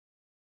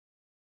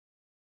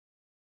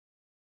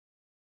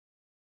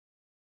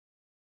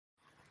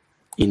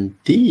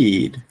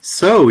Indeed.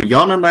 So,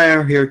 Jan and I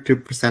are here to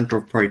present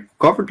our project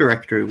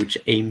GovDirectory, which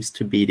aims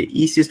to be the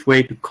easiest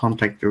way to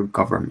contact your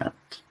government.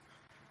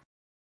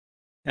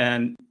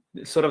 And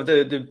sort of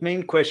the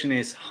main question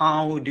is,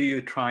 how do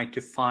you try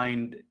to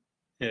find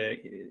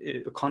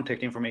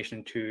contact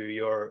information to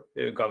your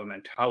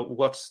government?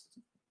 What's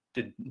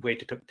the way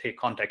to take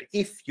contact?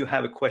 If you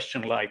have a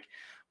question like,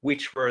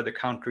 which were the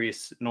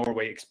countries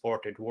Norway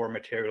exported war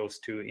materials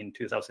to in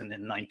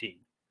 2019?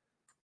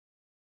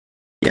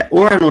 Yeah,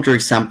 or another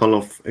example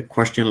of a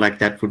question like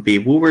that would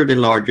be, who were the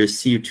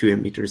largest CO2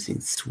 emitters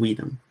in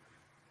Sweden?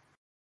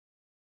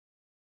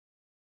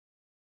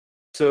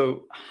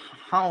 So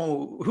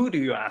who do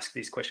you ask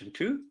this question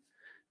to?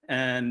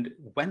 And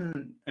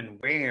when and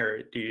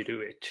where do you do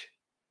it?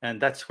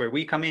 And that's where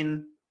we come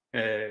in.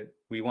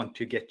 We want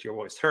to get your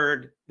voice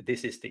heard.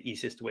 This is the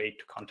easiest way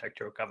to contact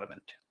your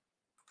government.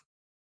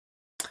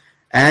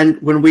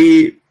 And when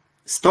we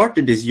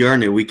started this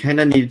journey, we kind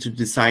of needed to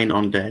design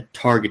on the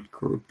target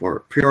group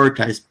or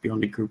prioritize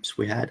beyond the groups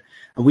we had.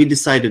 And we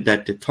decided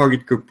that the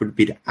target group would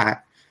be the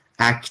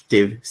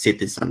active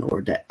citizen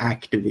or the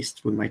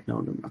activist, we might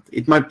know them.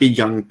 It might be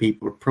young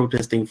people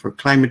protesting for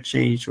climate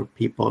change or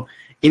people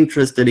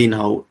interested in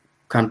how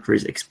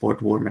countries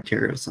export war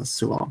materials and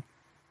so on.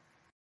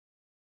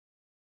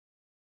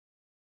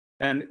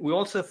 And we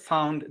also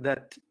found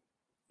that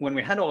when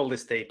we had all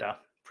this data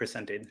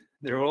presented,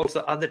 there are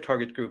also other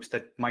target groups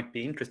that might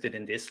be interested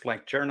in this,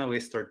 like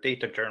journalists or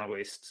data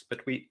journalists,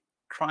 but we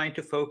try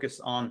to focus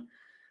on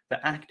the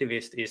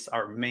activist is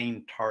our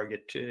main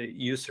target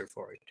user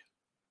for it.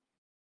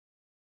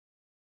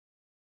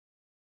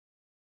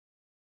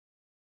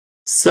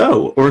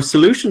 So our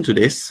solution to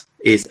this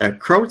is a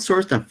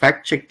crowdsourced and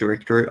fact-checked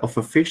directory of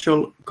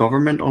official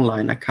government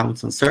online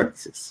accounts and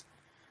services,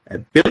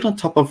 built on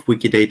top of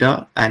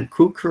Wikidata and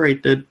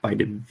co-created by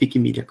the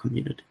Wikimedia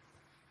community.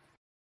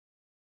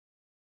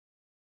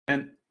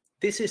 And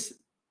this is,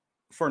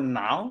 for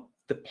now,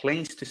 the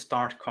place to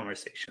start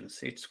conversations.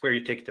 It's where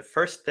you take the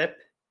first step,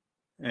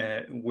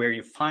 where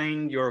you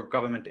find your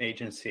government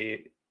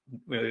agency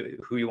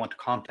who you want to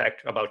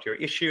contact about your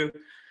issue,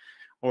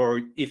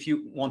 or if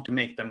you want to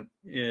make them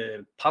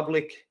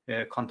public,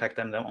 contact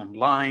them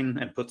online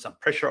and put some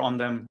pressure on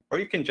them, or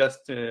you can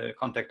just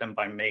contact them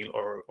by mail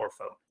or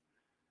phone.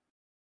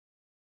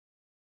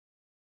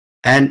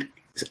 And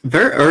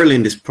very early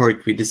in this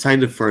project, we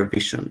decided for a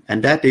vision,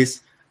 and that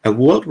is a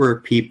world where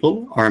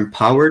people are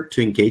empowered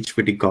to engage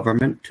with the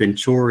government to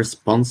ensure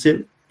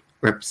responsive,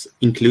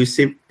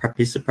 inclusive,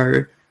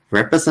 participatory,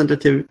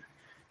 representative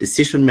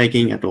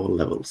decision-making at all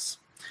levels.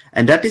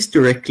 And that is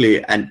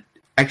directly and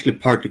actually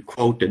partly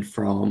quoted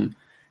from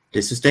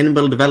the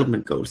Sustainable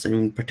Development Goals, and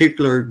in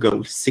particular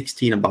Goal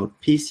 16 about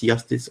peace,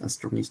 justice, and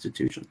strong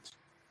institutions.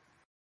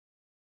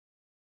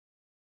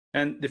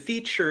 And the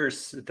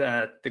features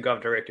that the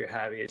GovDirectory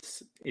have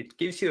is it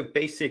gives you a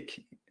basic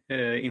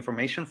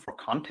information for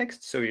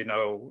context, so you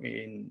know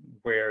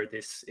where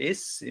this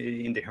is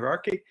in the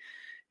hierarchy.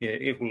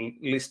 It will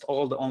list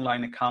all the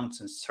online accounts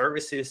and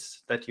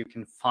services that you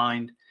can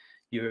find.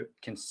 You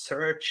can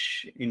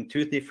search in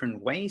two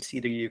different ways.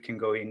 Either you can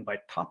go in by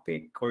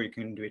topic or you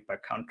can do it by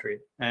country.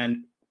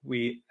 And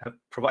we have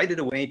provided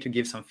a way to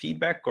give some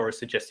feedback or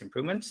suggest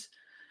improvements.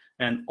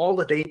 And all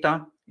the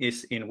data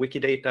is in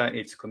Wikidata.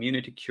 It's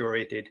community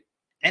curated.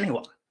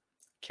 Anyone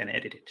can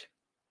edit it.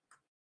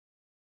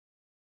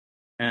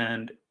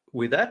 And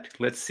with that,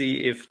 let's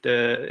see if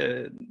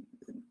the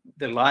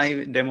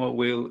live demo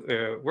will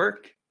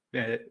work.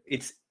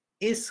 It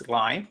is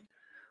live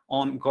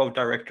on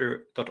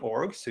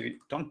govdirectory.org, so you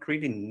don't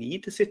really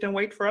need to sit and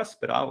wait for us,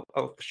 but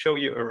I'll show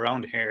you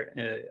around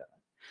here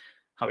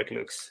how it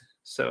looks.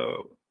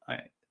 So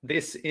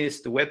this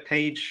is the web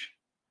page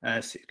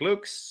as it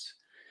looks.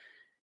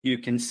 You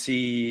can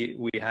see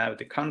we have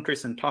the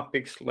countries and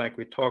topics like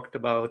we talked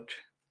about,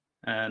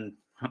 and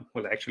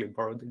we'll actually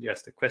borrow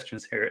just the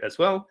questions here as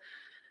well.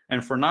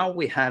 And for now,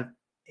 we have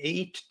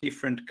 8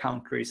 different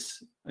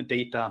countries'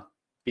 data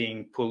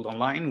being pulled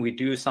online. We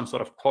do some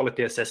sort of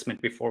quality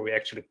assessment before we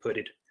actually put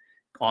it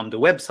on the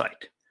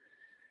website.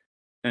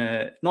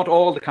 Not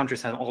all the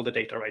countries have all the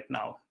data right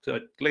now. So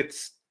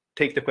let's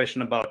take the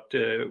question about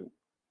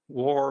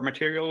war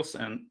materials.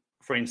 And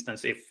for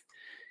instance, if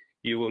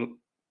you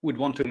would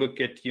want to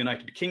look at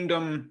United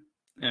Kingdom,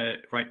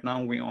 right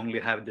now we only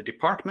have the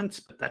departments,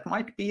 but that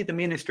might be the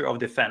Minister of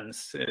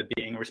Defense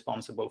being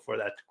responsible for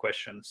that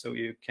question. So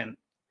you can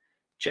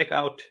check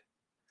out.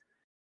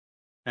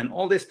 And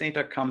all this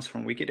data comes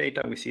from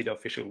Wikidata. We see the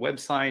official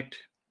website.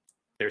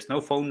 There's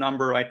no phone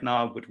number right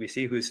now, but we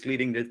see who's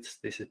leading this.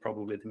 This is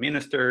probably the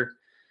minister.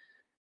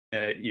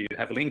 You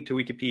have a link to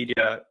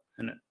Wikipedia,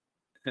 an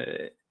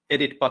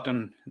edit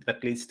button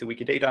that leads to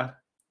Wikidata,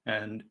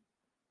 and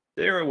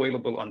they're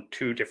available on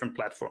 2 different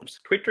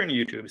platforms, Twitter and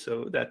YouTube,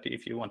 so that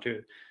if you want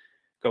to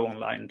go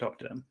online and talk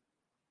to them.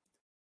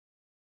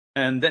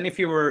 And then if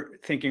you were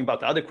thinking about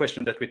the other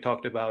question that we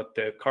talked about,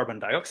 the carbon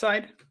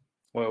dioxide,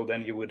 well,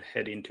 then you would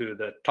head into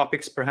the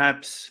topics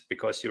perhaps,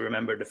 because you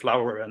remember the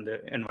flower and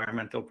the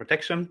environmental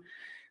protection.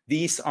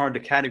 These are the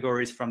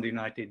categories from the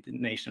United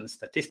Nations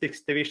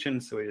Statistics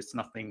Division, so it's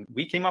nothing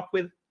we came up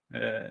with.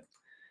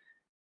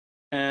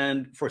 And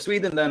for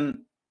Sweden,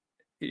 then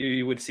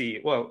you would see,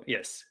 well,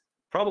 yes,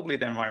 probably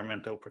the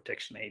Environmental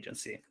Protection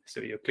Agency. So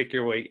you click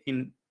your way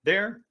in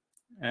there,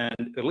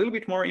 and a little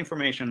bit more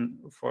information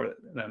for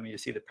them. You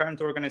see the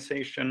parent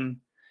organization.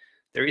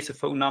 There is a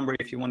phone number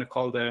if you want to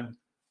call the.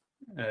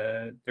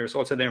 There's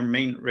also their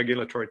main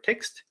regulatory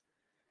text.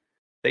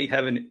 They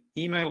have an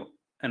email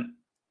and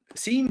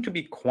seem to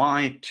be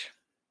quite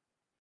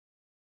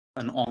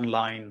an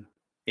online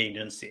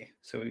agency.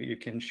 So you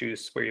can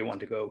choose where you want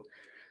to go.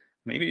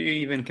 Maybe you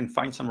even can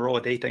find some raw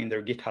data in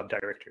their GitHub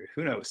directory.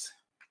 Who knows?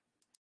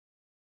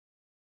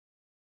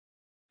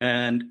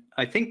 And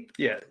I think,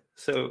 yeah,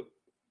 so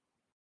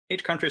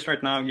 8 countries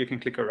right now, you can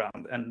click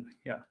around. And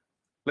yeah,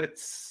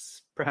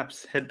 let's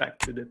perhaps head back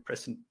to the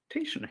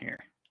presentation here.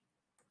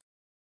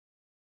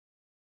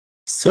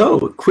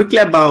 So quickly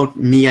about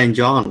me and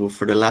John, who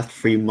for the last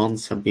 3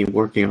 months have been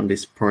working on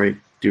this project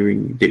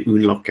during the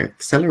UNLOCK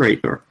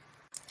Accelerator.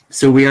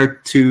 So we are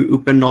 2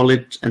 open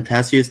knowledge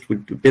enthusiasts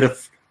with a bit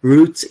of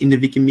roots in the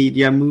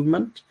Wikimedia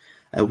movement.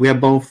 We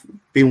have both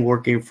been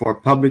working for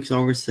public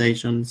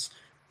organizations,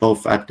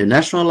 both at the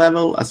national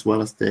level as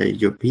well as the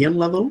European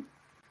level.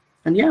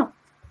 And yeah.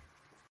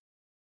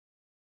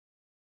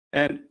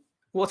 And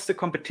what's the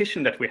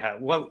competition that we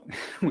have? Well,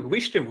 we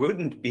wish there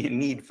wouldn't be a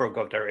need for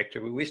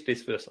GovDirectory. We wish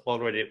this was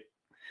already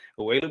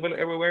available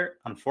everywhere.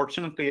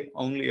 Unfortunately,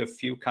 only a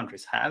few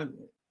countries have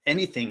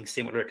anything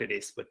similar to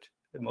this, but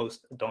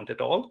most don't at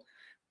all.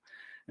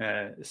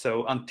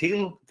 So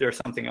until there's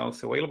something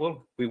else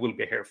available, we will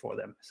be here for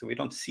them. So we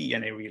don't see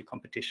any real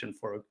competition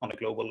on a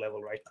global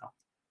level right now.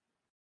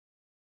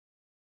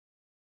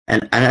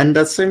 And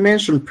as I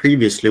mentioned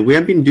previously, we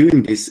have been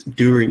doing this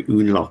during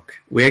UNLOCK.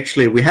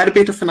 We had a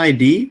bit of an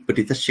idea, but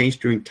it has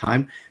changed during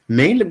time,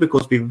 mainly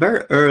because we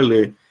very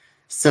early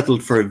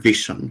settled for a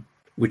vision,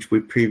 which we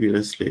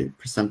previously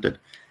presented.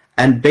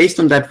 And based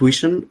on that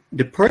vision,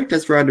 the project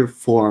has rather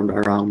formed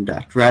around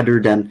that, rather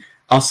than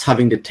us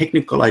having the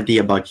technical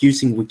idea about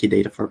using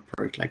Wikidata for a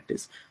project like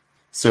this.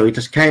 So it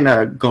has kind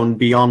of gone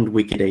beyond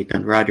Wikidata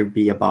and rather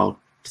be about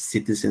the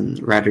citizen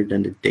rather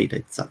than the data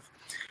itself.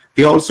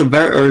 We also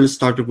very early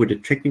started with a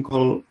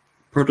technical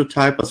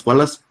prototype as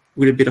well as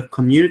with a bit of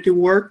community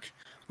work,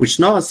 which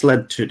now has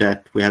led to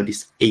that we have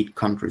these 8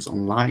 countries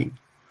online.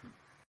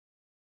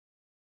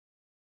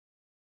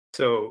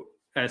 So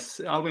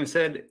as Albin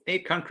said,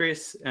 8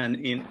 countries,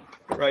 and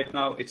right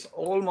now it's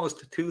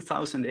almost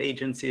 2,000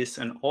 agencies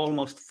and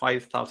almost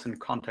 5,000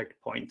 contact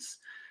points.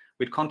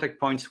 With contact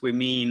points, we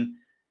mean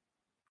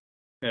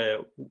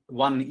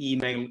 1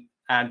 email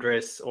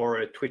address or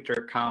a Twitter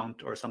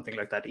account or something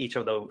like that. Each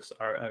of those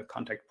are a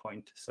contact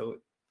point. So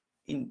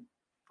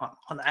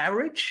on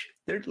average,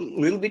 there's a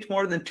little bit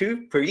more than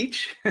 2 per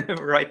each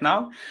right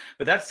now.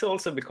 But that's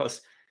also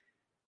because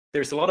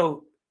there's a lot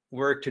of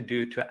work to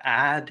do to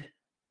add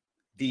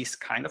these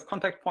kind of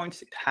contact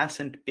points. It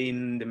hasn't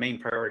been the main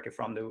priority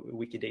from the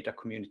Wikidata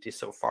community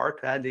so far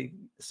to add the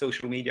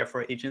social media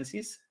for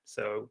agencies.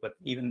 So, but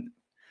even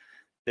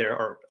there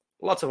are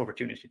lots of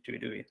opportunity to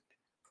do it.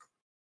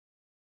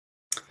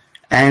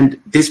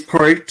 And this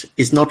project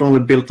is not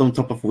only built on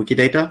top of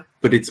Wikidata,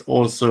 but it's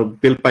also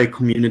built by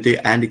community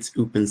and it's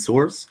open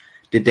source.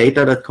 The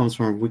data that comes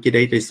from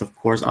Wikidata is of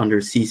course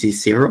under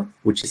CC0,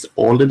 which is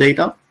all the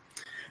data,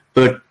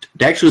 but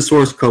the actual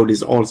source code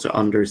is also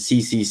under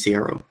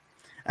CC0.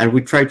 And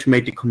we try to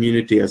make the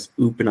community as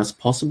open as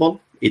possible.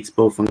 It's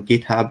both on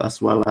GitHub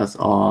as well as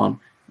on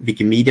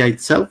Wikimedia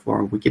itself or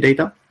on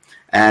Wikidata.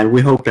 And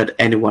we hope that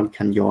anyone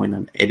can join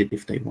and edit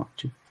if they want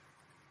to.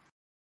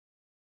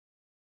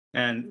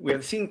 And we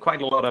have seen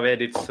quite a lot of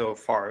edits so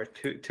far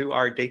to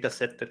our data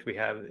set that we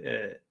have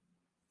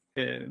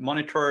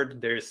monitored.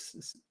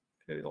 There's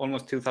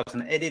almost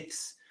 2,000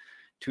 edits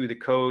to the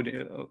code,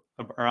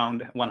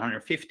 around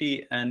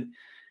 150, and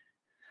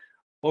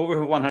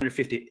over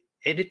 150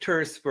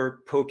 editors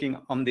were poking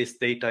on this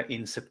data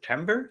in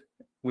September,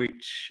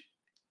 which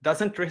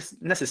doesn't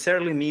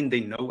necessarily mean they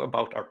know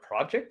about our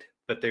project,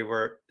 but they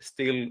were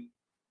still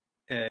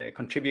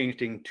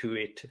contributing to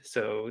it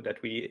so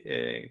that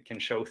we can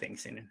show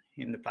things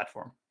in the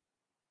platform.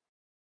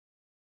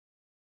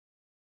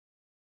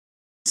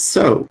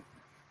 So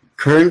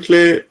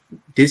currently,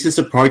 this is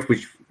a project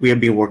which we have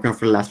been working on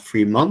for the last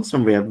 3 months,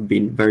 and we have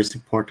been very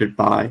supported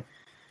by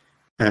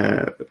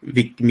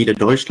Wikimedia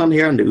Deutschland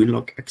here and the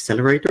UNLOCK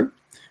Accelerator.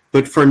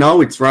 But for now,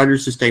 it's rather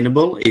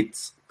sustainable.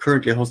 It's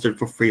currently hosted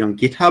for free on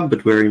GitHub,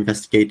 but we're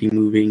investigating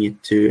moving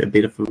it to a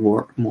bit of a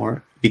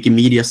more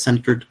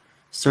Wikimedia-centered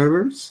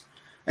servers.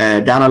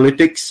 The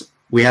analytics,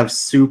 we have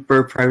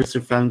super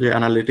privacy-friendly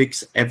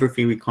analytics.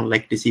 Everything we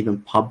collect is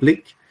even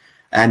public,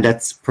 and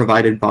that's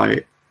provided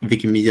by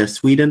Wikimedia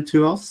Sweden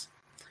to us.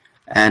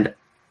 And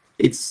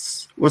it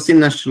was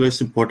initially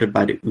supported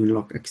by the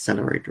UNLOCK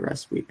Accelerator,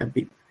 as we have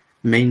been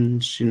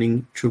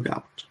mentioning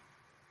throughout.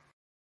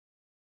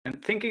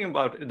 And thinking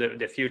about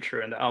the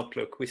future and the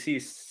outlook, we see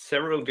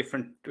several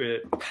different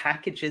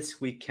packages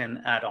we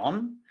can add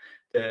on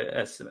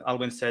as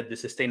Albin said, the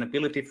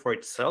sustainability for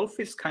itself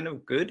is kind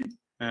of good,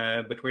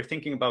 but we're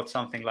thinking about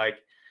something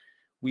like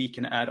we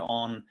can add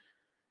on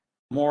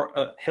more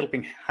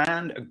helping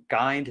hand, a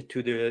guide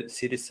to the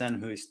citizen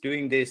who is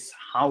doing this.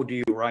 How do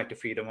you write a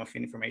freedom of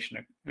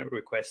information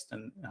request,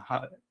 and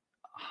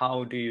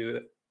how do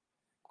you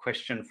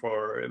question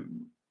for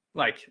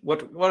like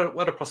what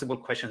are possible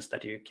questions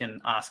that you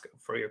can ask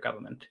for your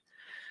government?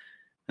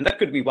 And that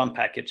could be one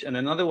package. And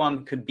another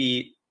one could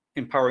be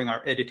empowering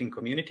our editing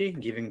community,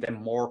 giving them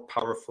more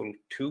powerful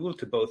tool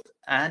to both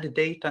add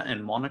data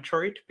and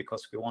monitor it,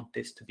 because we want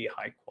this to be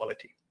high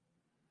quality.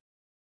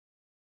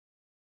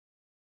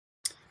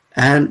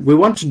 And we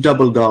want to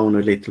double down a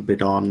little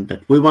bit on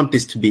that. We want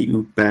this to be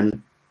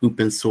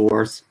open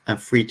source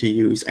and free to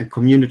use and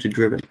community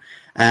driven.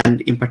 And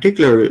in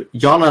particular,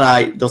 Jan and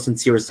I doesn't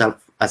see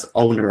ourselves as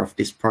owner of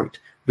this project.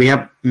 We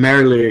have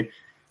merely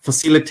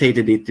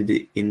facilitated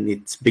it in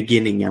its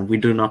beginning, and we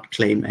do not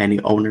claim any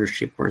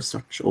ownership or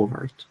such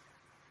over it.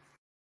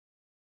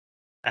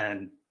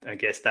 And I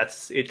guess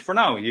that's it for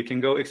now. You can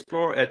go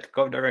explore at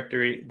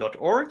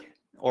govdirectory.org,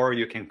 or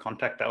you can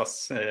contact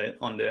us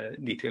on the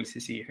details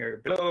you see here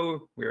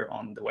below. We're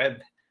on the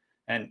web.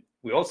 And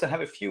we also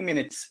have a few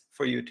minutes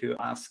for you to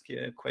ask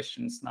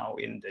questions now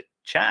in the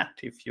chat,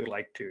 if you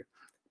like to,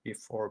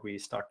 before we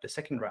start the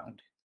second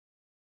round.